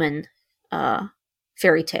human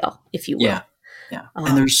fairy tale, if you will. Yeah.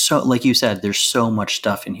 And there's so, like you said, there's so much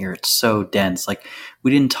stuff in here. It's so dense. Like,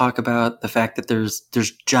 we didn't talk about the fact that there's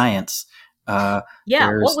giants. What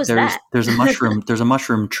was that? There's a mushroom. There's a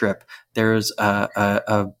mushroom trip. There's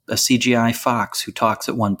a CGI fox who talks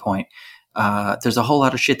at one point. There's a whole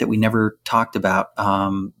lot of shit that we never talked about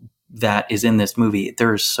that is in this movie.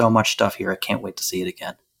 There's so much stuff here. I can't wait to see it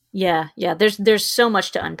again. Yeah. There's so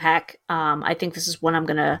much to unpack. I think this is one I'm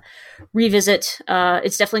going to revisit.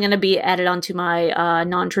 It's definitely going to be added onto my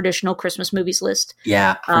non-traditional Christmas movies list.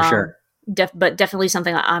 Yeah, for sure. But definitely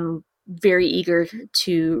something I'm very eager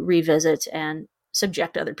to revisit and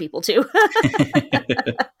subject other people to.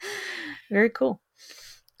 Very cool.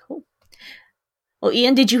 Well,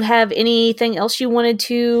 Ian, did you have anything else you wanted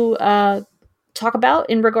to talk about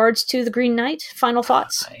in regards to The Green Knight? Final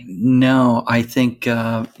thoughts? No, I think,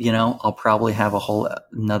 I'll probably have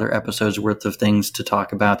another episode's worth of things to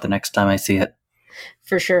talk about the next time I see it.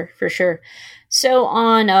 For sure. So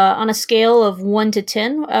on a scale of 1 to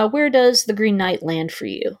 10, where does The Green Knight land for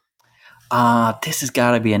you? This has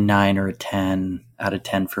got to be a 9 or a 10 out of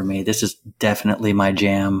 10 for me. This is definitely my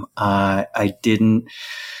jam. I didn't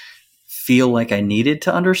feel like I needed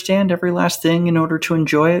to understand every last thing in order to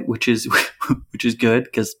enjoy it, which is good,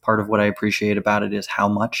 because part of what I appreciate about it is how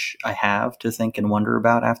much I have to think and wonder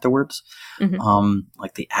about afterwards.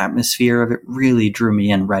 Like the atmosphere of it really drew me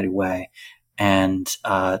in right away and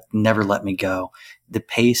never let me go. The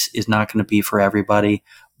pace is not going to be for everybody,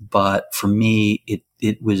 but for me,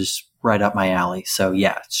 it was right up my alley. So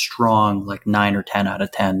yeah, strong, like 9 or 10 out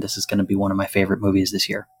of 10. This is going to be one of my favorite movies this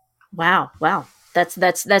year. Wow.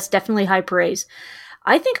 That's definitely high praise.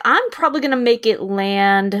 I think I'm probably going to make it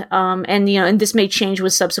land, and this may change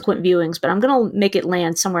with subsequent viewings, but I'm going to make it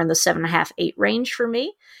land somewhere in the 7.5, 8 range for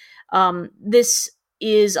me. This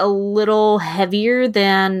is a little heavier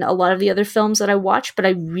than a lot of the other films that I watch, but I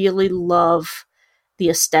really love the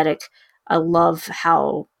aesthetic. I love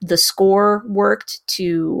how the score worked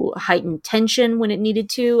to heighten tension when it needed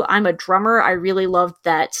to. I'm a drummer. I really loved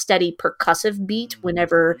that steady percussive beat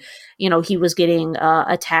whenever, he was getting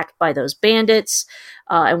attacked by those bandits,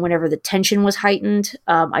 and whenever the tension was heightened.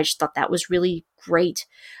 I just thought that was really great.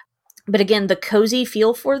 But again, the cozy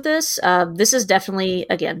feel for this is definitely,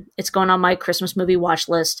 again, it's going on my Christmas movie watch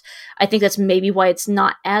list. I think that's maybe why it's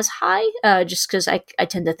not as high, just because I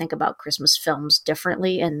tend to think about Christmas films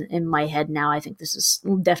differently. And in my head now, I think this is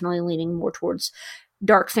definitely leaning more towards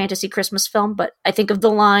dark fantasy Christmas film. But I think of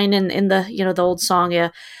the line in the, the old song,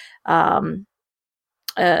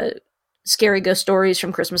 Scary Ghost Stories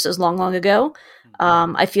from Christmases Long, Long Ago.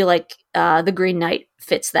 I feel like The Green Knight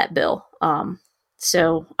fits that bill.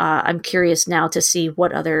 So I'm curious now to see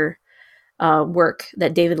what other work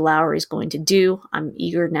that David Lowery is going to do. I'm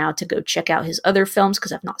eager now to go check out his other films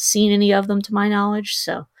because I've not seen any of them to my knowledge.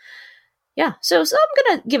 So yeah, so I'm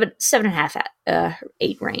going to give it 7.5 at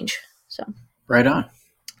 8 range. So right on.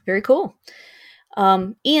 Very cool.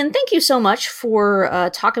 Ian, thank you so much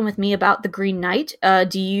for talking with me about The Green Knight.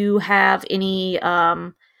 Do you have any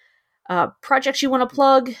projects you want to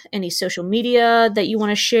plug? Any social media that you want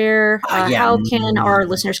to share? How can our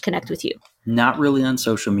listeners connect with you? Not really on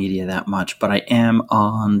social media that much, but I am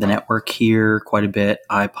on the network here quite a bit.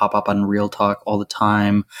 I pop up on Real Talk all the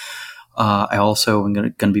time. I also am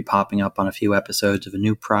going to be popping up on a few episodes of a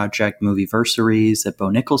new project, Movieversaries, that Bo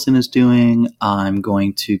Nicholson is doing. I'm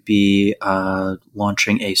going to be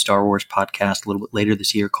launching a Star Wars podcast a little bit later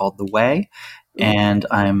this year called The Way. And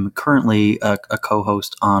I'm currently a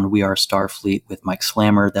co-host on We Are Starfleet with Mike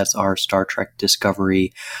Slammer. That's our Star Trek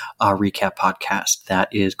Discovery recap podcast. That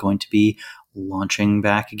is going to be launching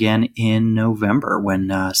back again in November when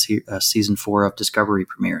season 4 of Discovery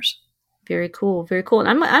premieres. Very cool. Very cool.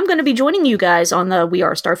 And I'm going to be joining you guys on the We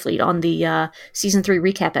Are Starfleet on the season 3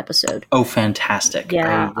 recap episode. Oh, fantastic.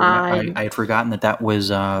 Yeah. I had forgotten that was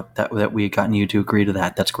that we had gotten you to agree to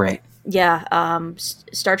that. That's great. Yeah.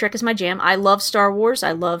 Star Trek is my jam. I love Star Wars.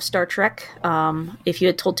 I love Star Trek. If you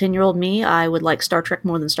had told 10-year-old me I would like Star Trek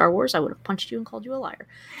more than Star Wars, I would have punched you and called you a liar.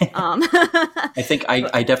 I think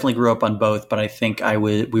I definitely grew up on both, but I think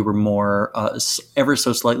we were more ever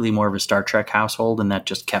so slightly more of a Star Trek household, and that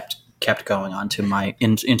just kept going on to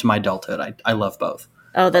into my adulthood. I love both.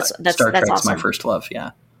 Oh, that's Star Trek's awesome. my first love.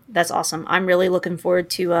 Yeah, that's awesome. I'm really looking forward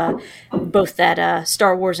to both that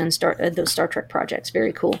Star Wars and those Star Trek projects.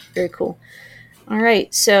 Very cool. Very cool. All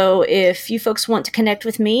right. So if you folks want to connect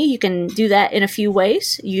with me, you can do that in a few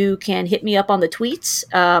ways. You can hit me up on the tweets.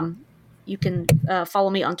 You can follow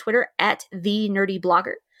me on Twitter at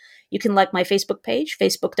 @TheNerdyBlogger. You can like my Facebook page,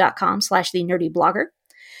 facebook.com/TheNerdyBlogger.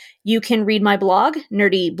 You can read my blog,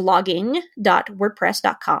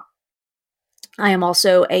 nerdyblogging.wordpress.com. I am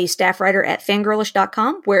also a staff writer at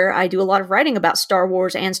fangirlish.com, where I do a lot of writing about Star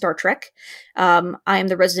Wars and Star Trek. I am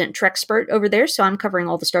the resident Trek-spert over there, so I'm covering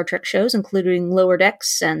all the Star Trek shows, including Lower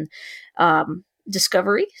Decks and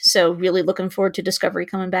Discovery. So really looking forward to Discovery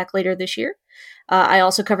coming back later this year. I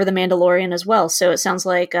also cover The Mandalorian as well. So it sounds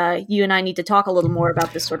like you and I need to talk a little more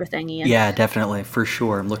about this sort of thing, Ian. Yeah, definitely. For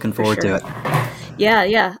sure. I'm looking forward to it.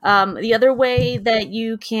 Yeah. The other way that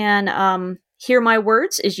you can hear my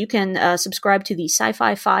words is you can subscribe to the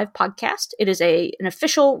Sci-Fi 5 podcast. It is an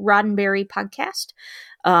official Roddenberry podcast.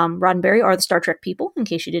 Roddenberry are the Star Trek people, in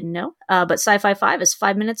case you didn't know. But Sci-Fi 5 is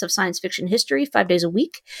 5 minutes of science fiction history, 5 days a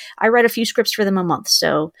week. I write a few scripts for them a month.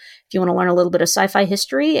 So if you want to learn a little bit of sci-fi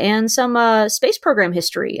history and some space program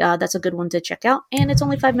history, that's a good one to check out. And it's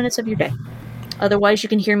only 5 minutes of your day. Otherwise, you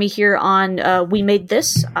can hear me here on We Made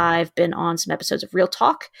This. I've been on some episodes of Real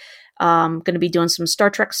Talk. Going to be doing some Star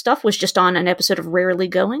Trek stuff. Was just on an episode of Rarely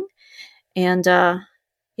Going. And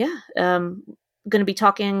going to be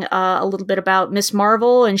talking a little bit about Ms.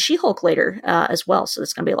 Marvel and She-Hulk later as well. So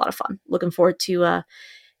it's going to be a lot of fun. Looking forward to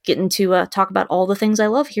getting to talk about all the things I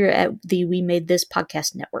love here at the We Made This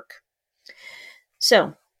podcast network.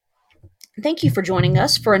 So Thank you for joining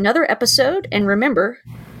us for another episode. And remember,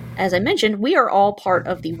 as I mentioned, we are all part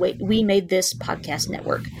of the We Made This podcast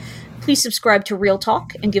network. Please subscribe to Real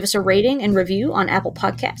Talk and give us a rating and review on Apple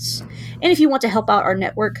Podcasts. And if you want to help out our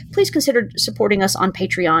network, please consider supporting us on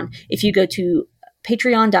Patreon if you go to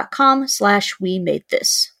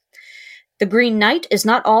patreon.com/WeMadeThis. The Green Knight is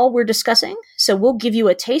not all we're discussing, so we'll give you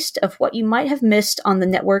a taste of what you might have missed on the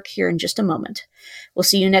network here in just a moment. We'll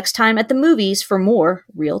see you next time at the movies for more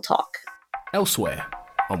Real Talk. Elsewhere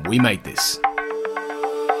on We Made This.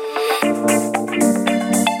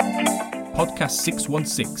 Podcast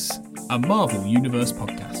 616, a Marvel Universe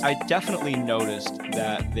podcast. I definitely noticed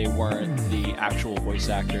that they weren't the actual voice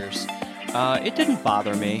actors. It didn't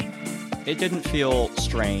bother me. It didn't feel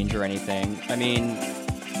strange or anything. I mean,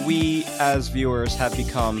 we as viewers have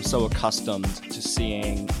become so accustomed to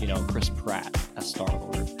seeing, Chris Pratt as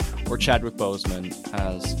Star-Lord, or Chadwick Boseman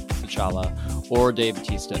as T'Challa, or Dave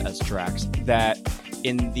Bautista as Drax, that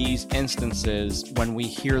in these instances, when we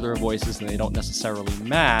hear their voices and they don't necessarily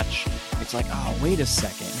match, it's like, oh, wait a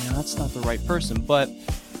second, that's not the right person. But,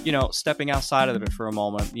 stepping outside of it for a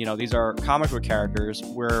moment, these are comic book characters.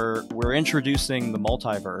 We're introducing the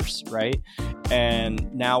multiverse, right?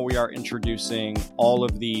 And now we are introducing all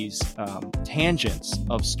of these tangents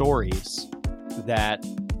of stories that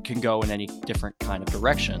can go in any different kind of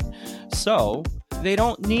direction. So they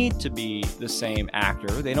don't need to be the same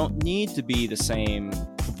actor. They don't need to be the same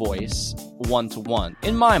voice one-to-one,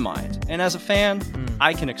 in my mind. And as a fan,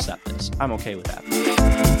 I can accept this. I'm okay with that.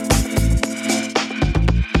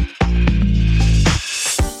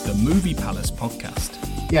 The Movie Palace podcast.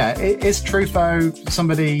 Yeah, is Truffaut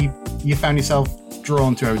somebody you found yourself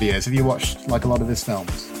drawn to over the years? Have you watched a lot of his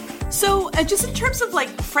films? So, just in terms of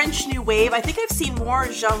French New Wave, I think I've seen more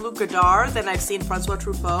Jean-Luc Godard than I've seen Francois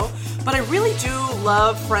Truffaut. But I really do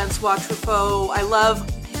love Francois Truffaut. I love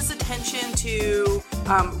his attention to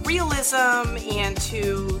realism and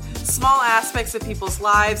to small aspects of people's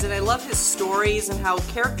lives. And I love his stories and how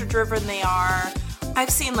character-driven they are. I've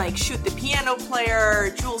seen Shoot the Piano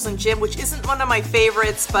Player, Jules and Jim, which isn't one of my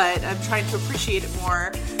favorites, but I'm trying to appreciate it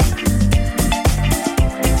more.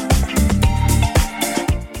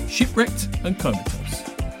 Shipwrecked and Comatose,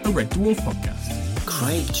 a Red Dwarf podcast.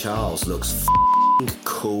 Craig Charles looks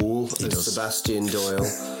cool as Sebastian Doyle.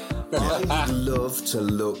 I would love to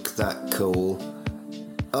look that cool.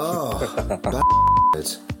 Oh,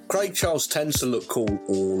 Craig Charles tends to look cool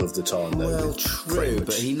all of the time, though. Well, true,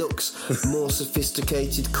 but he looks more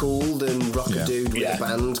sophisticated cool than Rock-a-Dude with a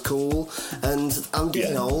band cool. And I'm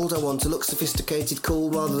getting old. I want to look sophisticated cool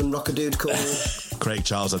rather than Rock-a-Dude cool. Craig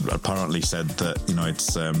Charles had apparently said that,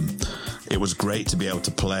 it was great to be able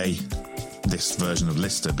to play this version of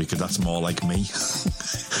Lister because that's more like me.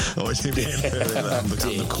 I'm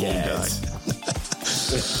the cool guy.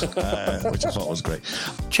 Which I thought was great.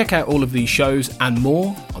 Check out all of these shows and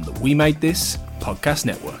more on the We Made This podcast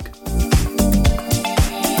network.